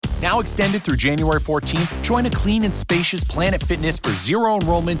Now extended through January 14th, join a clean and spacious Planet Fitness for zero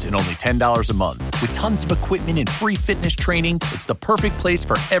enrollment and only $10 a month. With tons of equipment and free fitness training, it's the perfect place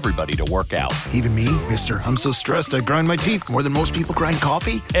for everybody to work out. Even me, mister. I'm so stressed I grind my teeth more than most people grind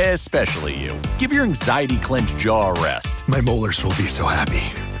coffee. Especially you. Give your anxiety-clenched jaw a rest. My molars will be so happy.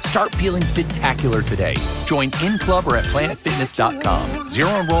 Start feeling fit-tacular today. Join in club or at planetfitness.com. Zero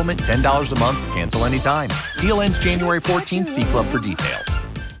enrollment, $10 a month, cancel anytime. Deal ends January 14th. See club for details.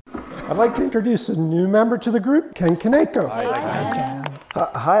 I'd like to introduce a new member to the group, Ken Kaneko. Hi, Ken.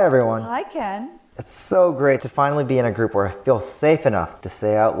 Hi, everyone. Hi, Ken. It's so great to finally be in a group where I feel safe enough to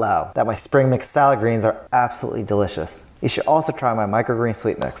say out loud that my spring mixed salad greens are absolutely delicious. You should also try my microgreen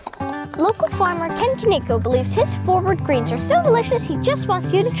sweet mix. Local farmer Ken Kaneko believes his Forward Greens are so delicious he just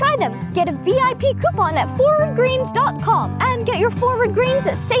wants you to try them. Get a VIP coupon at forwardgreens.com and get your Forward Greens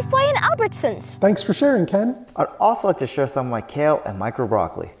at Safeway and Albertsons. Thanks for sharing, Ken. I'd also like to share some of my kale and micro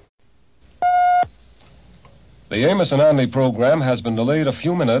broccoli. The Amos and Andy program has been delayed a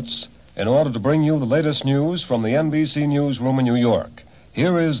few minutes in order to bring you the latest news from the NBC newsroom in New York.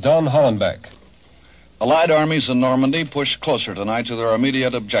 Here is Don Hollenbeck. Allied armies in Normandy pushed closer tonight to their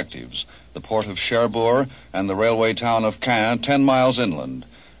immediate objectives, the port of Cherbourg and the railway town of Caen, 10 miles inland.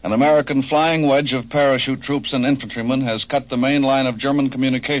 An American flying wedge of parachute troops and infantrymen has cut the main line of German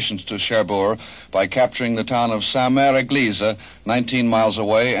communications to Cherbourg by capturing the town of Saint-Mère-Église, 19 miles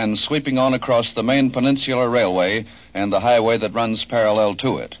away, and sweeping on across the main peninsular railway and the highway that runs parallel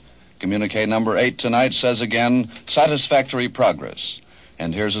to it. Communique number 8 tonight says again, satisfactory progress.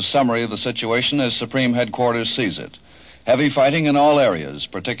 And here's a summary of the situation as Supreme Headquarters sees it. Heavy fighting in all areas,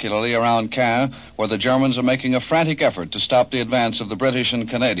 particularly around Caen, where the Germans are making a frantic effort to stop the advance of the British and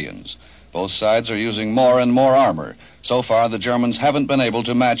Canadians. Both sides are using more and more armor. So far, the Germans haven't been able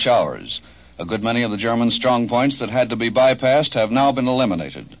to match ours. A good many of the German strong points that had to be bypassed have now been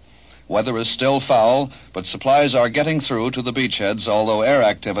eliminated. Weather is still foul, but supplies are getting through to the beachheads, although air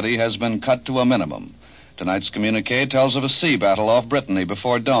activity has been cut to a minimum. Tonight's communique tells of a sea battle off Brittany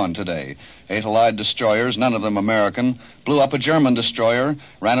before dawn today. 8 Allied destroyers, none of them American, blew up a German destroyer,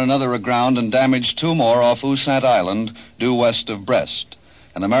 ran another aground, and damaged 2 more off Ussant Island, due west of Brest.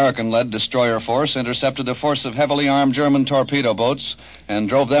 An American-led destroyer force intercepted a force of heavily armed German torpedo boats and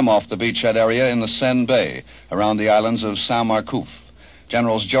drove them off the beachhead area in the Seine Bay, around the islands of Saint-Marcouf.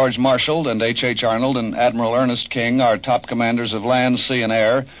 Generals George Marshall and H.H. Arnold and Admiral Ernest King, our top commanders of land, sea, and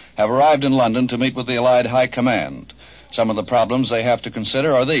air, have arrived in London to meet with the Allied High Command. Some of the problems they have to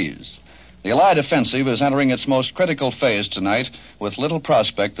consider are these. The Allied offensive is entering its most critical phase tonight, with little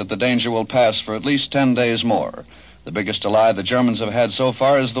prospect that the danger will pass for at least 10 days more. The biggest ally the Germans have had so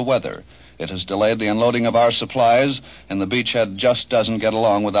far is the weather. It has delayed the unloading of our supplies, and the beachhead just doesn't get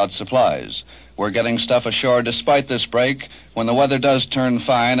along without supplies. We're getting stuff ashore despite this break. When the weather does turn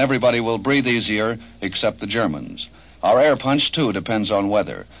fine, everybody will breathe easier, except the Germans. Our air punch, too, depends on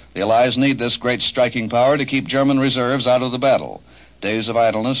weather. The Allies need this great striking power to keep German reserves out of the battle. Days of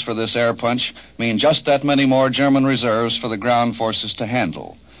idleness for this air punch mean just that many more German reserves for the ground forces to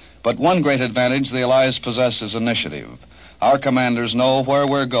handle. But one great advantage the Allies possess is initiative. Our commanders know where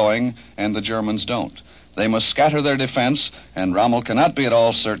we're going, and the Germans don't. They must scatter their defense, and Rommel cannot be at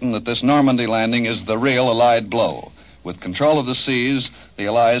all certain that this Normandy landing is the real Allied blow. With control of the seas, the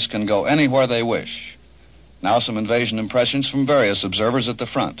Allies can go anywhere they wish. Now some invasion impressions from various observers at the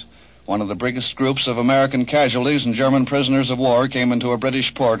front. One of the biggest groups of American casualties and German prisoners of war came into a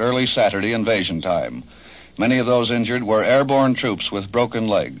British port early Saturday invasion time. Many of those injured were airborne troops with broken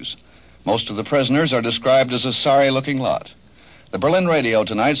legs. Most of the prisoners are described as a sorry-looking lot. The Berlin radio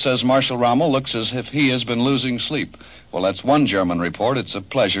tonight says Marshal Rommel looks as if he has been losing sleep. Well, that's one German report. It's a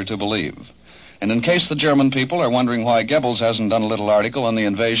pleasure to believe. And in case the German people are wondering why Goebbels hasn't done a little article on the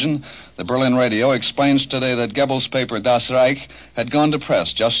invasion, the Berlin radio explains today that Goebbels' paper Das Reich had gone to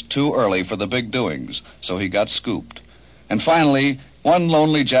press just too early for the big doings, so he got scooped. And finally, one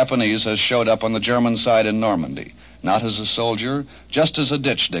lonely Japanese has showed up on the German side in Normandy, not as a soldier, just as a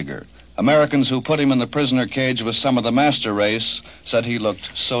ditch digger. Americans who put him in the prisoner cage with some of the master race said he looked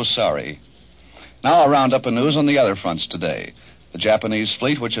so sorry. Now a roundup of news on the other fronts today. The Japanese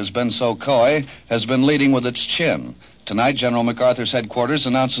fleet, which has been so coy, has been leading with its chin. Tonight, General MacArthur's headquarters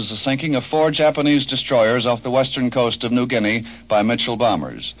announces the sinking of 4 Japanese destroyers off the western coast of New Guinea by Mitchell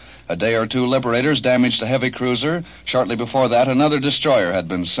bombers. A day or two, Liberators damaged a heavy cruiser. Shortly before that, another destroyer had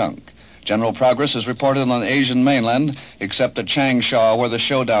been sunk. General progress is reported on the Asian mainland, except at Changsha, where the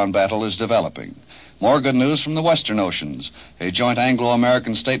showdown battle is developing. More good news from the western oceans. A joint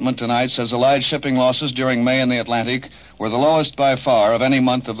Anglo-American statement tonight says Allied shipping losses during May in the Atlantic were the lowest by far of any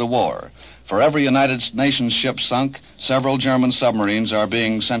month of the war. For every United Nations ship sunk, several German submarines are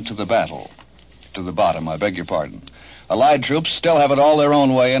being sent to the bottom, I beg your pardon. Allied troops still have it all their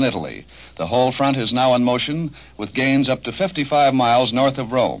own way in Italy. The whole front is now in motion, with gains up to 55 miles north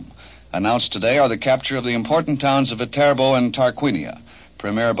of Rome. Announced today are the capture of the important towns of Viterbo and Tarquinia.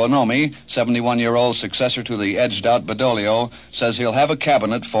 Premier Bonomi, 71-year-old successor to the edged-out Badoglio, says he'll have a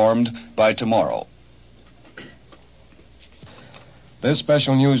cabinet formed by tomorrow. This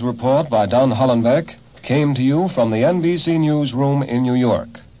special news report by Don Hollenbeck came to you from the NBC Newsroom in New York.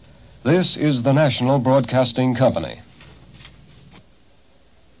 This is the National Broadcasting Company.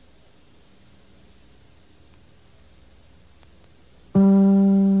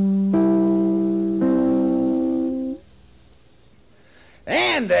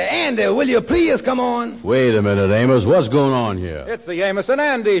 Andy, will you please come on? Wait a minute, Amos. What's going on here? It's the Amos and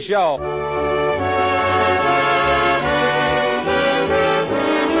Andy Show.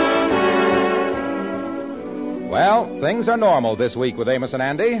 Well, things are normal this week with Amos and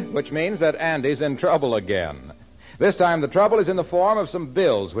Andy, which means that Andy's in trouble again. This time the trouble is in the form of some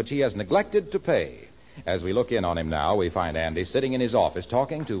bills which he has neglected to pay. As we look in on him now, we find Andy sitting in his office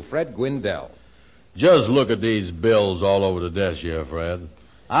talking to Fred Gwindell. Just look at these bills all over the desk here, Fred.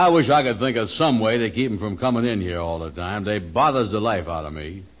 I wish I could think of some way to keep them from coming in here all the time. They bothers the life out of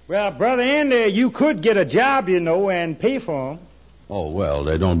me. Well, Brother Andy, you could get a job, you know, and pay for them. Oh, well,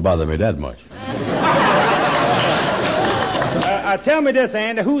 they don't bother me that much. Tell me this,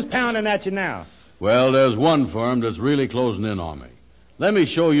 Andy, who's pounding at you now? Well, there's one firm that's really closing in on me. Let me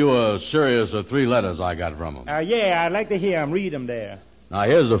show you a series of 3 letters I got from them. Yeah, I'd like to hear them. Read them there. Now,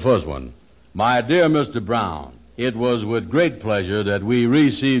 here's the first one. My dear Mr. Brown, it was with great pleasure that we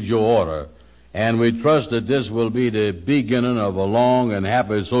received your order, and we trust that this will be the beginning of a long and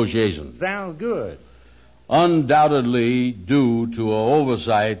happy association. Sounds good. Undoubtedly, due to an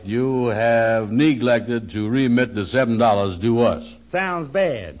oversight, you have neglected to remit the $7 due us. Sounds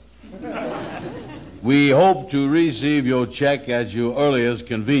bad. We hope to receive your check at your earliest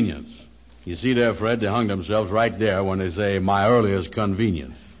convenience. You see there, Fred, they hung themselves right there when they say my earliest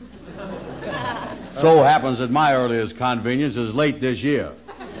convenience. So happens that my earliest convenience is late this year.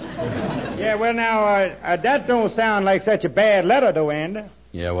 Yeah, well, now, that don't sound like such a bad letter, though, Andy.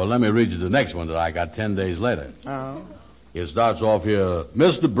 Yeah, well, let me read you the next one that I got 10 days later. Uh-huh. It starts off here,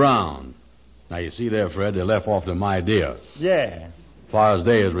 Mr. Brown. Now, you see there, Fred, they left off to my dear. Yeah. As far as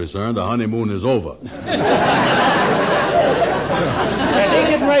they is concerned, the honeymoon is over. Yeah,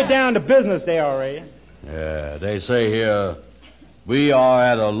 they getting right down to business there already. Yeah, they say here, we are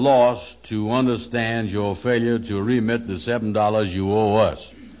at a loss to understand your failure to remit the $7 you owe us.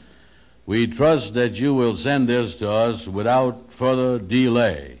 We trust that you will send this to us without further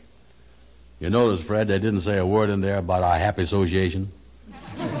delay. You notice, Fred, they didn't say a word in there about our happy association.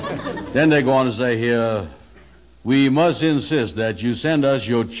 Then they go on to say here, we must insist that you send us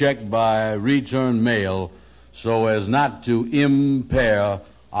your check by return mail so as not to impair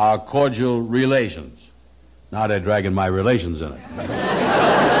our cordial relations. Now they're dragging my relations in it.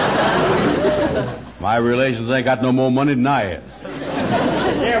 My relations ain't got no more money than I have.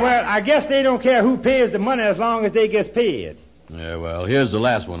 Yeah, well, I guess they don't care who pays the money as long as they gets paid. Yeah, well, here's the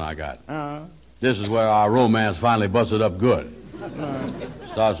last one I got. Uh-huh. This is where our romance finally busted up good.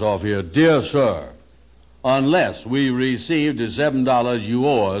 Starts off here, dear sir, unless we receive the $7 you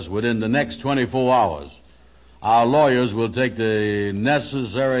owe us within the next 24 hours, our lawyers will take the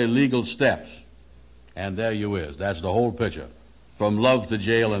necessary legal steps. And there you is. That's the whole picture. From love to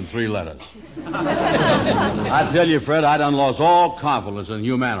jail in 3 letters. I tell you, Fred, I done lost all confidence in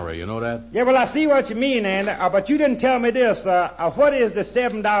humanity. You know that? Yeah, well, I see what you mean, Andy. But you didn't tell me this. What is the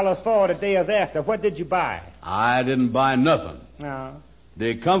 $7 for that they is after? What did you buy? I didn't buy nothing. No.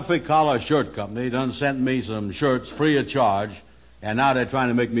 The Comfy Collar Shirt Company done sent me some shirts free of charge, and now they're trying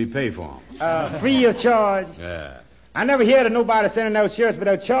to make me pay for them. Free of charge? Yeah. I never heard of nobody sending out shirts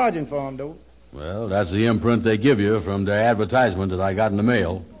without charging for them, though. Well, that's the imprint they give you from their advertisement that I got in the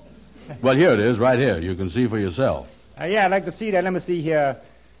mail. But here it is, right here. You can see for yourself. Yeah, I'd like to see that. Let me see here.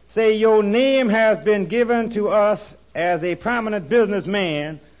 Say, your name has been given to us as a prominent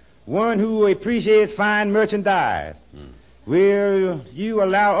businessman, one who appreciates fine merchandise. Will you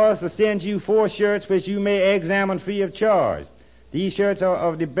allow us to send you 4 shirts which you may examine free of charge? These shirts are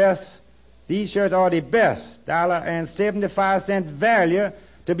of the best. These shirts are the best $1.75 value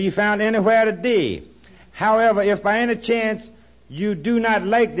to be found anywhere today. However, if by any chance you do not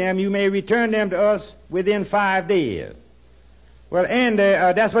like them, you may return them to us within 5 days. Well, Andy,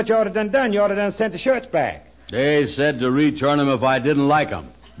 that's what you ought to done. You ought to done sent the shirts back. They said to return them if I didn't like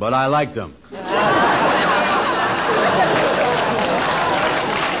them, but I liked them.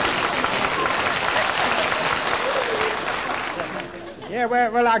 Yeah,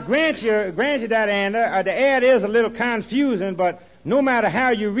 well, I grant you that, Andy. The ad is a little confusing, but no matter how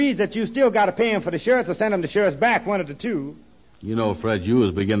you read it, you still got to pay him for the shirts or send him the shirts back, one of the two. You know, Fred, you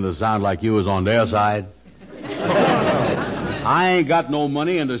was beginning to sound like you was on their side. I ain't got no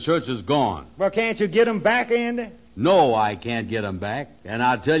money and the shirts is gone. Well, can't you get them back, Andy? No, I can't get them back, and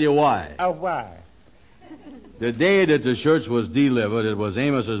I'll tell you why. Oh, why? The day that the shirts was delivered, it was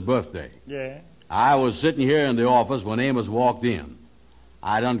Amos's birthday. Yeah. I was sitting here in the office when Amos walked in.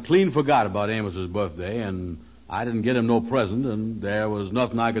 I done clean forgot about Amos's birthday, and I didn't get him no present, and there was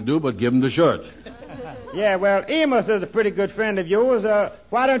nothing I could do but give him the shirts. Yeah, well, Amos is a pretty good friend of yours.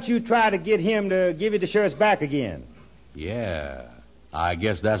 Why don't you try to get him to give you the shirts back again? Yeah, I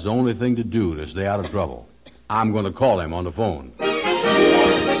guess that's the only thing to do to stay out of trouble. I'm going to call him on the phone.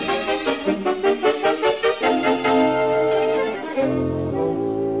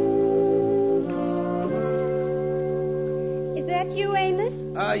 Is that you, Amos?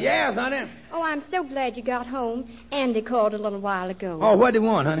 Yes, honey. Oh, I'm so glad you got home. Andy called a little while ago. Oh, what do you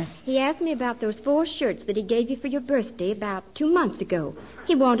want, honey? He asked me about those 4 shirts that he gave you for your birthday about 2 months ago.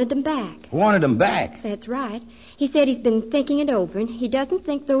 He wanted them back. Wanted them back? That's right. He said he's been thinking it over, and he doesn't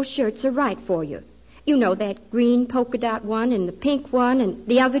think those shirts are right for you. You know, that green polka dot one and the pink one and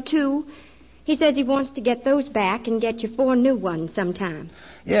the other 2. He says he wants to get those back and get you 4 new ones sometime.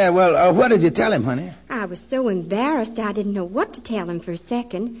 Yeah, well, what did you tell him, honey? I was so embarrassed I didn't know what to tell him for a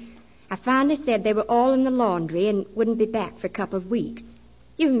second. I finally said they were all in the laundry and wouldn't be back for a couple of weeks.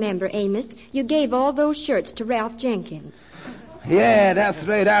 You remember, Amos, you gave all those shirts to Ralph Jenkins. Yeah, that's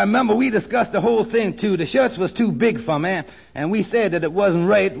right. I remember we discussed the whole thing, too. The shirts was too big for me, and we said that it wasn't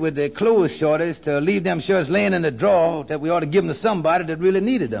right with the clothes shortage to leave them shirts laying in the drawer, that we ought to give them to somebody that really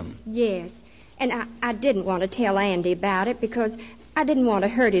needed them. Yes, and I didn't want to tell Andy about it because I didn't want to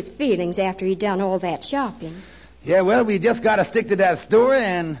hurt his feelings after he'd done all that shopping. Yeah, well, we just got to stick to that story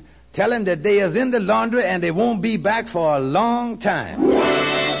and tell him that they is in the laundry and they won't be back for a long time.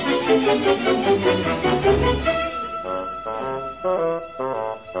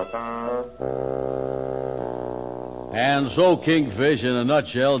 And so, Kingfish, in a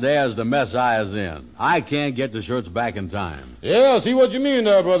nutshell, there's the mess I is in. I can't get the shirts back in time. Yeah, I see what you mean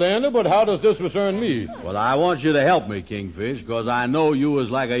there, Brother Andy, but how does this concern me? Well, I want you to help me, Kingfish, because I know you is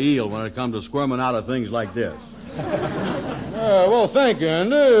like a eel when it comes to squirming out of things like this. Well, thank you,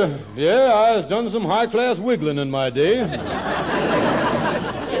 Andy. Yeah, I've done some high-class wiggling in my day.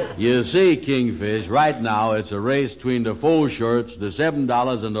 You see, Kingfish, right now it's a race between the 4 shirts, the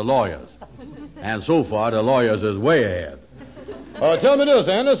 $7, and the lawyers. And so far, the lawyers is way ahead. Tell me this,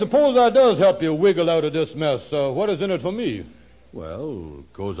 Andy. Suppose I does help you wiggle out of this mess. What is in it for me? Well,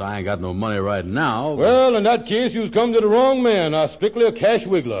 of course, I ain't got no money right now. But... Well, in that case, you've come to the wrong man. I'm strictly a cash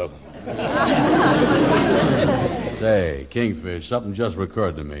wiggler. Say, Kingfish, something just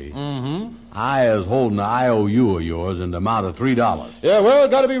recurred to me. Mm-hmm. I is holding an IOU of yours in the amount of $3. Yeah, well,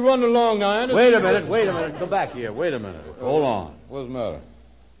 got to be running along now, Andy. Wait a minute. Come back here. Wait a minute. Hold on. What's the matter?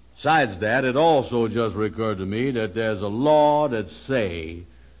 Besides that, it also just recurred to me that there's a law that say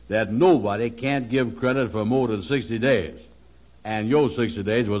that nobody can't give credit for more than 60 days. And your 60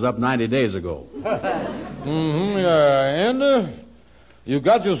 days was up 90 days ago. Mm-hmm, yeah. And you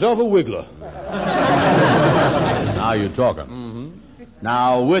got yourself a wiggler. Now you're talking. Mm-hmm.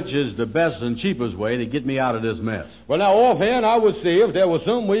 Now, which is the best and cheapest way to get me out of this mess? Well, now, offhand, I would say if there was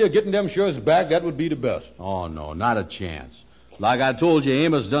some way of getting them shirts back, that would be the best. Oh, no, not a chance. Like I told you,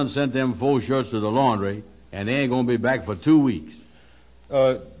 Amos done sent them 4 shirts to the laundry, and they ain't going to be back for 2 weeks.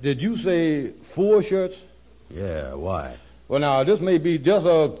 Did you say 4 shirts? Yeah, why? Well, now, this may be just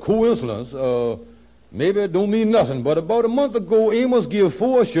a coincidence. Maybe it don't mean nothing, but about a month ago, Amos gave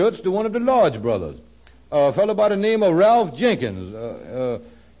 4 shirts to one of the Lodge brothers. A fellow by the name of Ralph Jenkins.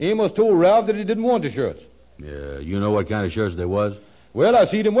 Amos told Ralph that he didn't want the shirts. Yeah, you know what kind of shirts they was? Well, I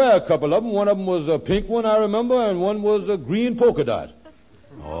seen him wear a couple of them. One of them was a pink one, I remember, and one was a green polka dot.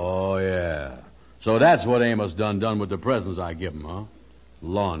 Oh, yeah. So that's what Amos done with the presents I give him, huh?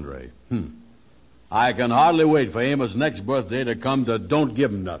 Laundry. I can hardly wait for Amos' next birthday to come to don't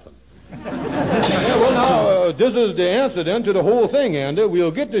give him nothing. Yeah, well, now, this is the answer, then, to the whole thing, Andy.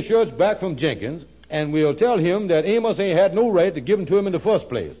 We'll get the shirts back from Jenkins, and we'll tell him that Amos ain't had no right to give them to him in the first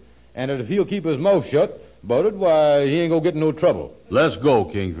place, and that if he'll keep his mouth shut about it, why, he ain't gonna get in no trouble. Let's go,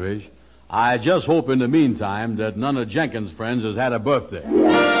 Kingfish. I just hope in the meantime that none of Jenkins' friends has had a birthday.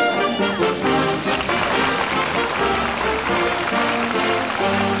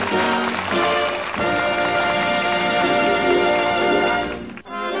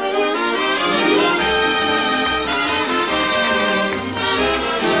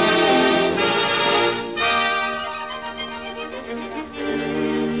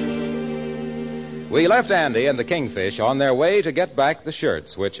 We left Andy and the Kingfish on their way to get back the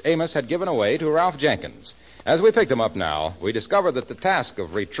shirts, which Amos had given away to Ralph Jenkins. As we picked them up now, we discovered that the task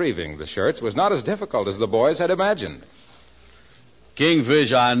of retrieving the shirts was not as difficult as the boys had imagined.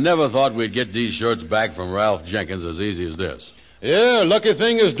 Kingfish, I never thought we'd get these shirts back from Ralph Jenkins as easy as this. Yeah, lucky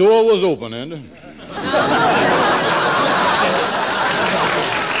thing his door was open, Andy.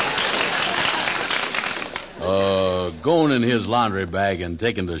 Going in his laundry bag and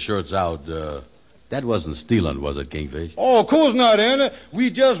taking the shirts out, that wasn't stealing, was it, Kingfish? Oh, of course not, Andy. We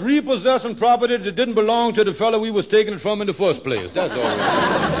just repossessing property that didn't belong to the fellow we was taking it from in the first place. That's all right.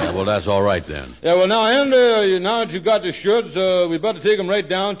 Yeah, well, that's all right then. Yeah, well, now, Andy, now that you got the shirts, we better take them right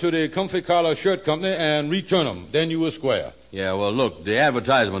down to the Comfy Collar Shirt Company and return them. Then you will square. Yeah, well, look, the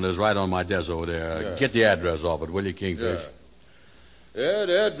advertisement is right on my desk over there. Yeah. Get the address off it, will you, Kingfish? Yeah,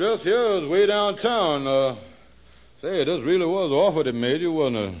 the address here is way downtown. Say, this really was an offer they made you,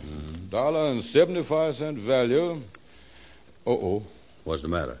 wasn't it? $1.75 value. Uh-oh. What's the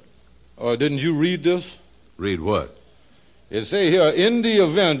matter? Didn't you read this? Read what? It say here, in the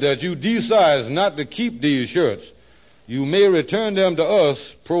event that you decide not to keep these shirts, you may return them to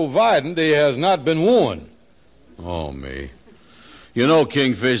us, providing they has not been worn. Oh, me. You know,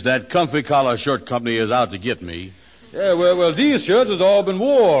 Kingfish, that Comfy Collar Shirt Company is out to get me. Yeah, well, these shirts has all been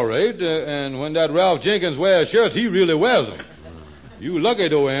wore, all right? And when that Ralph Jenkins wears shirts, he really wears them. You lucky,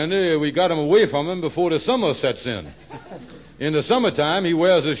 though, Andy. We got him away from him before the summer sets in. In the summertime, he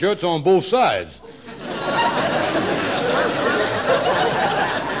wears his shirts on both sides.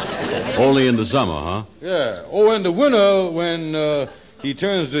 Only in the summer, huh? Yeah. Oh, in the winter, when he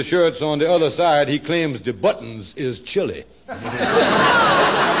turns the shirts on the other side, he claims the buttons is chilly.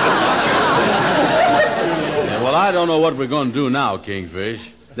 Well, I don't know what we're going to do now, Kingfish.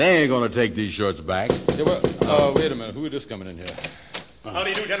 They ain't going to take these shirts back. Yeah, well, wait a minute. Who is this coming in here? How do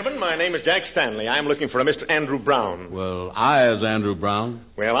you do, gentlemen? My name is Jack Stanley. I'm looking for a Mr. Andrew Brown. Well, I is Andrew Brown.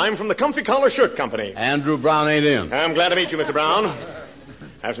 Well, I'm from the Comfy Collar Shirt Company. Andrew Brown ain't in. I'm glad to meet you, Mr. Brown.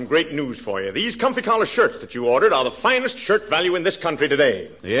 I have some great news for you. These Comfy Collar shirts that you ordered are the finest shirt value in this country today.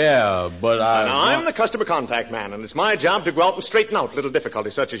 Yeah, but Now, I'm the customer contact man, and it's my job to go out and straighten out little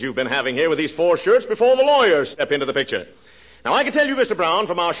difficulties such as you've been having here with these 4 shirts before the lawyers step into the picture. Now, I can tell you, Mr. Brown,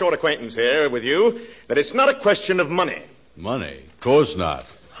 from our short acquaintance here with you, that it's not a question of money. Money? Of course not.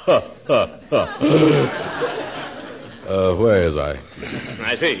 Where is I?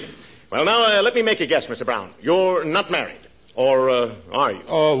 I see. Well, now, let me make a guess, Mr. Brown. You're not married. Or, are you?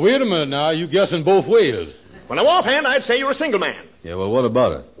 Oh, wait a minute now. You guessing both ways. Well, now, offhand, I'd say you're a single man. Yeah, well, what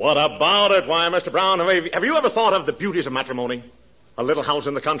about it? What about it? Why, Mr. Brown, have you ever thought of the beauties of matrimony? A little house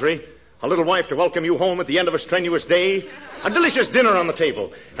in the country, a little wife to welcome you home at the end of a strenuous day, a delicious dinner on the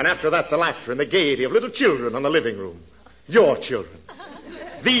table, and after that, the laughter and the gaiety of little children in the living room. Your children.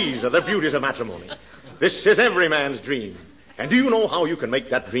 These are the beauties of matrimony. This is every man's dream. And do you know how you can make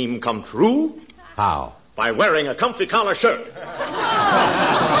that dream come true? How? By wearing a Comfy Collar shirt. Boy,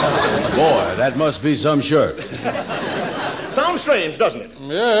 that must be some shirt. Sounds strange, doesn't it?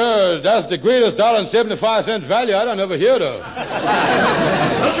 Yeah, that's the greatest $1.75 value I done ever heard of.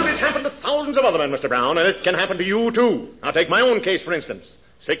 Well, sure, it's happened to thousands of other men, Mr. Brown, and it can happen to you, too. Now, take my own case, for instance.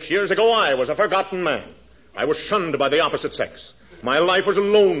 6 years ago, I was a forgotten man. I was shunned by the opposite sex. My life was a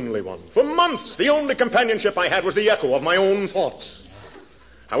lonely one. For months, the only companionship I had was the echo of my own thoughts.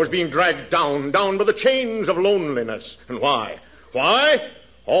 I was being dragged down by the chains of loneliness. And why? Why?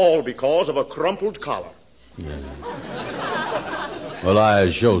 All because of a crumpled collar. Yeah. Well, I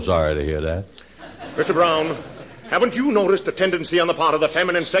am so sorry to hear that. Mr. Brown, haven't you noticed a tendency on the part of the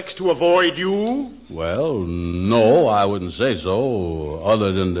feminine sex to avoid you? Well, no, I wouldn't say so,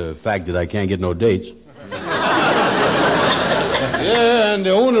 other than the fact that I can't get no dates. Yeah, and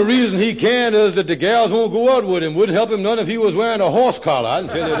the only reason he can't is that the gals won't go out with him. Wouldn't help him none if he was wearing a horse collar, I can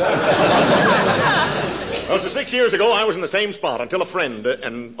tell you that. Well, so 6 years ago, I was in the same spot until a friend,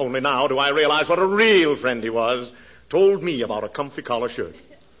 and only now do I realize what a real friend he was, told me about a Comfy Collar shirt.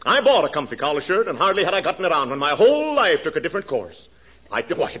 I bought a Comfy Collar shirt, and hardly had I gotten it on when my whole life took a different course.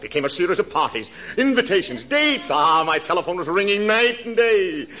 It became a series of parties, invitations, dates. My telephone was ringing night and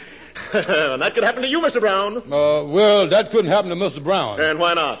day. And that could happen to you, Mr. Brown. Well, that couldn't happen to Mr. Brown. And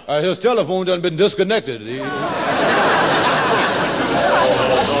why not? His telephone done been disconnected. No.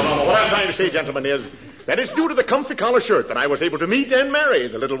 What I'm trying to say, gentlemen, is that it's due to the Comfy Collar shirt that I was able to meet and marry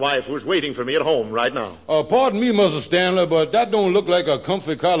the little wife who's waiting for me at home right now. Pardon me, Mr. Stanley, but that don't look like a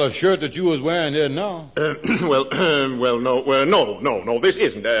Comfy Collar shirt that you was wearing here now. No. This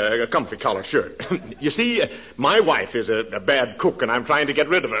isn't a Comfy Collar shirt. You see, my wife is a bad cook, and I'm trying to get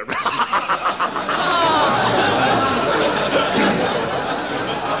rid of her.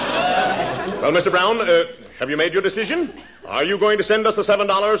 Well, Mr. Brown, have you made your decision? Are you going to send us the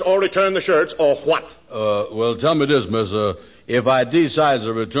 $7 or return the shirts, or what? Well, tell me this, miss. If I decide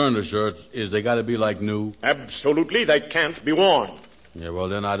to return the shirts, is they got to be like new? Absolutely, they can't be worn. Yeah, well,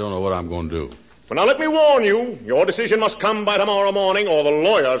 then I don't know what I'm going to do. Well, now let me warn you. Your decision must come by tomorrow morning, or the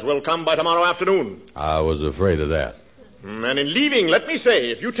lawyers will come by tomorrow afternoon. I was afraid of that. And in leaving, let me say,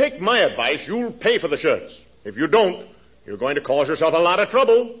 if you take my advice, you'll pay for the shirts. If you don't, you're going to cause yourself a lot of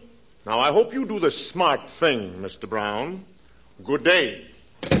trouble. Now, I hope you do the smart thing, Mr. Brown. Good day.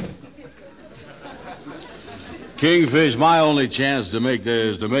 Kingfish, my only chance to make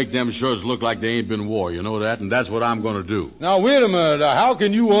is to make them shirts look like they ain't been wore. You know that? And that's what I'm going to do. Now, wait a minute. How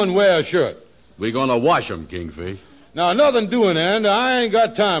can you unwear a shirt? We're going to wash them, Kingfish. Now, nothing doing, and I ain't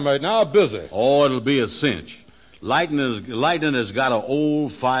got time right now. I'm busy. Oh, it'll be a cinch. Lightning has got an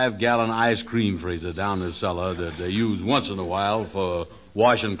old 5-gallon ice cream freezer down the cellar that they use once in a while for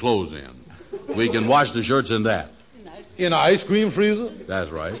washing clothes in. We can wash the shirts in that. In an ice cream freezer?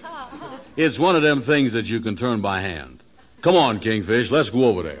 That's right. It's one of them things that you can turn by hand. Come on, Kingfish, let's go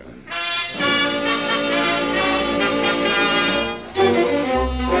over there.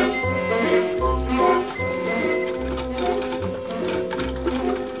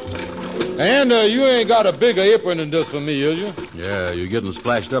 And you ain't got a bigger apron than this for me, is you? Yeah, you're getting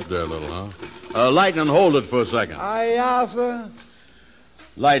splashed up there a little, huh? Lightning, hold it for a second. Aye, sir.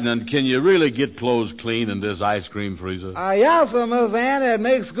 Lightning, can you really get clothes clean in this ice cream freezer? Aye, sir, Miss Ann. It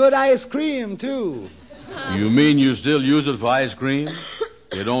makes good ice cream, too. You mean you still use it for ice cream?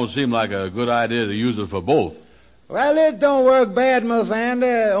 It don't seem like a good idea to use it for both. Well, it don't work bad, Miss Ann.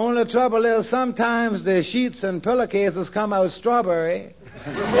 The only trouble is sometimes the sheets and pillowcases come out strawberry.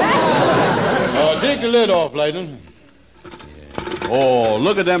 Take the lid off, Lightning. Yeah. Oh,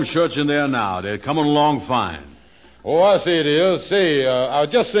 look at them shirts in there now. They're coming along fine. Oh, I see it is. Say, I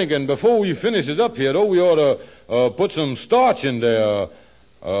was just thinking, before we finish it up here, though, we ought to put some starch in there.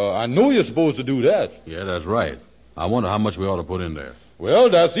 I know you're supposed to do that. Yeah, that's right. I wonder how much we ought to put in there.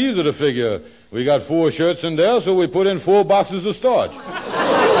 Well, that's easy to figure. We got 4 shirts in there, so we put in 4 boxes of starch.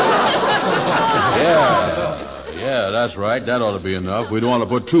 Yeah, that's right. That ought to be enough. We don't want to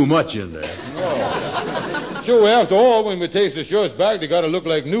put too much in there. No. Sure, after all, when we take the shirts back, they got to look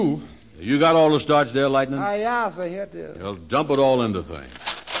like new. You got all the starch there, Lightning? Aye, sir, here it is. Well, dump it all into the thing.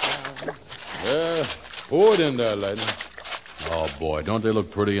 Yeah, pour it in there, Lightning. Oh, boy, don't they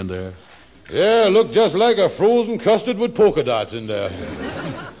look pretty in there? Yeah, look just like a frozen custard with polka dots in there.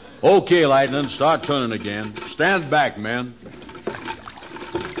 Okay, Lightning, start turning again. Stand back, men.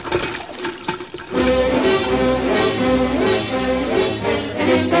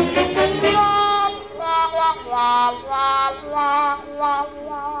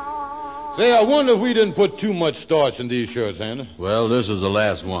 Say, I wonder if we didn't put too much starch in these shirts, Andy. Well, this is the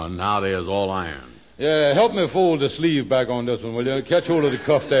last one. Now there's all iron. Yeah, help me fold the sleeve back on this one, will you? Catch hold of the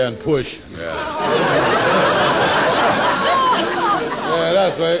cuff there and push. Yeah. Yeah,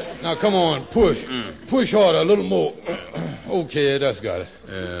 that's right. Now, come on, push. Push harder, a little more. Okay, that's got it.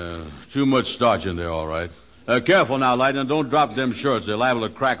 Too much starch in there, all right. Careful now, Lightning. Don't drop them shirts. They're liable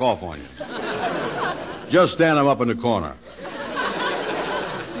to crack off on you. Just stand them up in the corner.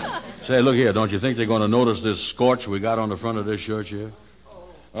 Say, look here. Don't you think they're going to notice this scorch we got on the front of this shirt here?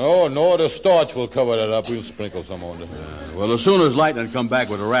 Oh, no, the starch will cover that up. We'll sprinkle some on there. Well, as soon as Lightning come back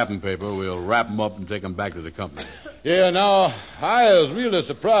with the wrapping paper, we'll wrap them up and take them back to the company. Yeah, now, I was really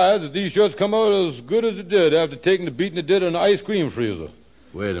surprised that these shirts come out as good as it did after taking the beating it did in the ice cream freezer.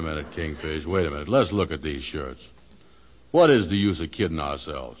 Wait a minute, Kingfish. Wait a minute. Let's look at these shirts. What is the use of kidding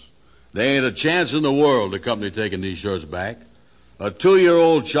ourselves? There ain't a chance in the world the company taking these shirts back. A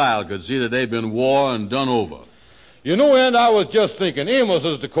 2-year-old child could see that they've been wore and done over. You know, and I was just thinking, Amos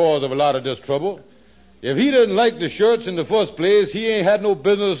is the cause of a lot of this trouble. If he didn't like the shirts in the first place, he ain't had no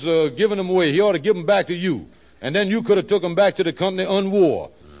business giving them away. He ought to give them back to you. And then you could have took them back to the company unwore.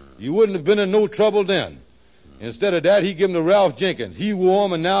 You wouldn't have been in no trouble then. Instead of that, he gave them to Ralph Jenkins. He wore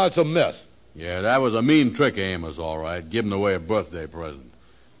them, and now it's a mess. Yeah, that was a mean trick, Amos, all right, giving away a birthday present.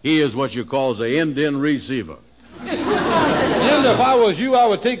 He is what you call the Indian receiver. And if I was you, I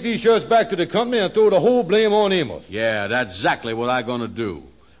would take these shirts back to the company and throw the whole blame on Amos. Yeah, that's exactly what I'm going to do.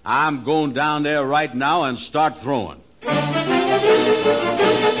 I'm going down there right now and start throwing.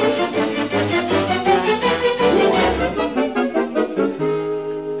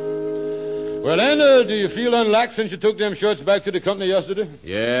 Well, then, do you feel unlaxed since you took them shirts back to the company yesterday?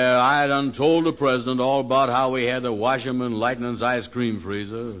 Yeah, I done told the president all about how we had to wash them in Lightning's ice cream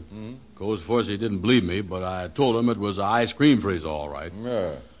freezer. Of course, he didn't believe me, but I told him it was an ice cream freezer, all right.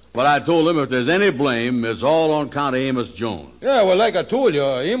 Yeah. But I told him if there's any blame, it's all on account of Amos Jones. Yeah, well, like I told you,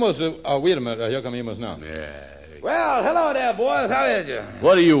 Amos... wait a minute. Here come Amos now. Yeah. Well, hello there, boys. How is you?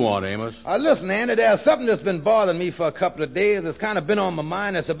 What do you want, Amos? Listen, Andy, there's something that's been bothering me for a couple of days. It's kind of been on my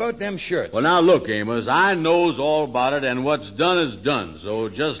mind. It's about them shirts. Well, now, look, Amos, I knows all about it, and what's done is done, so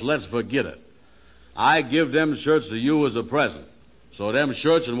just let's forget it. I give them shirts to you as a present. So them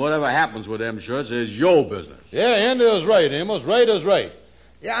shirts and whatever happens with them shirts is your business. Yeah, Andy is right, Amos. Right is right.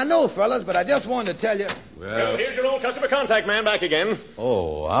 Yeah, I know, fellas, but I just wanted to tell you... Well, here's your old customer contact man back again.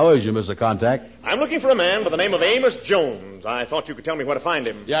 Oh, how is you, Mr. Contact? I'm looking for a man by the name of Amos Jones. I thought you could tell me where to find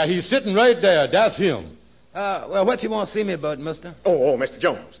him. Yeah, he's sitting right there. That's him. Well, what you want to see me about, mister? Oh, Mr.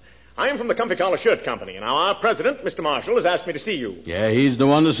 Jones. I'm from the Comfy Collar Shirt Company, and our president, Mr. Marshall, has asked me to see you. Yeah, he's the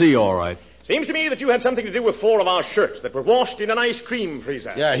one to see, all right. Seems to me that you had something to do with 4 of our shirts that were washed in an ice cream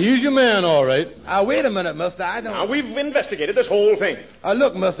freezer. Yeah, he's your man, all right. Wait a minute, mister. I don't... Now, we've investigated this whole thing.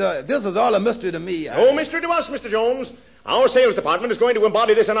 Look, mister, this is all a mystery to me. No mystery to us, Mr. Jones. Our sales department is going to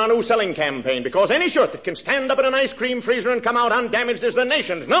embody this in our new selling campaign, because any shirt that can stand up in an ice cream freezer and come out undamaged is the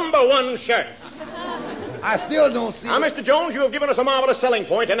nation's #1 shirt. I still don't see... Now, Mr. Jones, you have given us a marvelous selling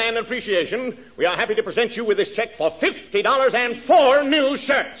point and an appreciation. We are happy to present you with this check for $50 and 4 new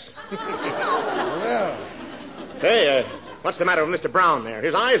shirts. Well... Say, what's the matter with Mr. Brown there?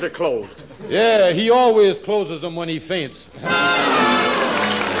 His eyes are closed. Yeah, he always closes them when he faints.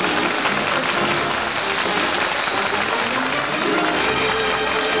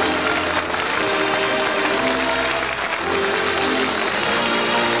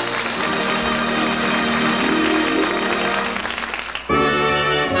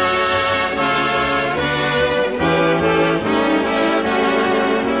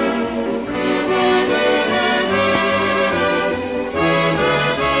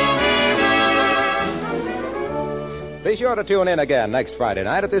 Be sure to tune in again next Friday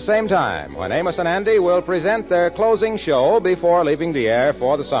night at the same time when Amos and Andy will present their closing show before leaving the air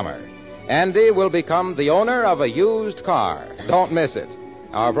for the summer. Andy will become the owner of a used car. Don't miss it.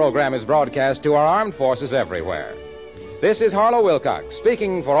 Our program is broadcast to our armed forces everywhere. This is Harlow Wilcox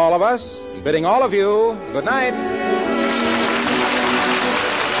speaking for all of us, bidding all of you good night.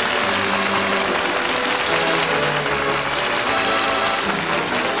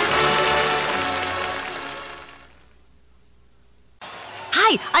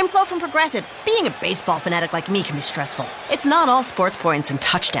 Hi, I'm Flo from Progressive. Being a baseball fanatic like me can be stressful. It's not all sports points and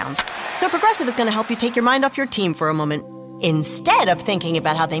touchdowns. So Progressive is going to help you take your mind off your team for a moment. Instead of thinking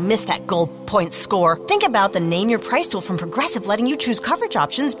about how they missed that goal point score, think about the Name Your Price tool from Progressive, letting you choose coverage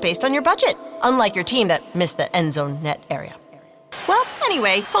options based on your budget, unlike your team that missed the end zone net area. Well,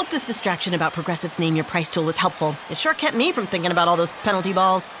 anyway, hope this distraction about Progressive's Name Your Price tool was helpful. It sure kept me from thinking about all those penalty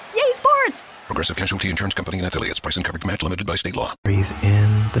balls. Yay, sports! Progressive Casualty Insurance Company and Affiliates. Price and coverage match limited by state law. Breathe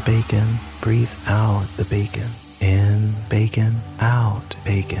in the bacon. Breathe out the bacon. In bacon. Out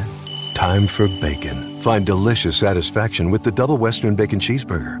bacon. Time for bacon. Find delicious satisfaction with the Double Western Bacon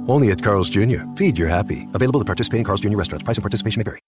Cheeseburger. Only at Carl's Jr. Feed your happy. Available at participating Carl's Jr. restaurants. Price and participation may vary.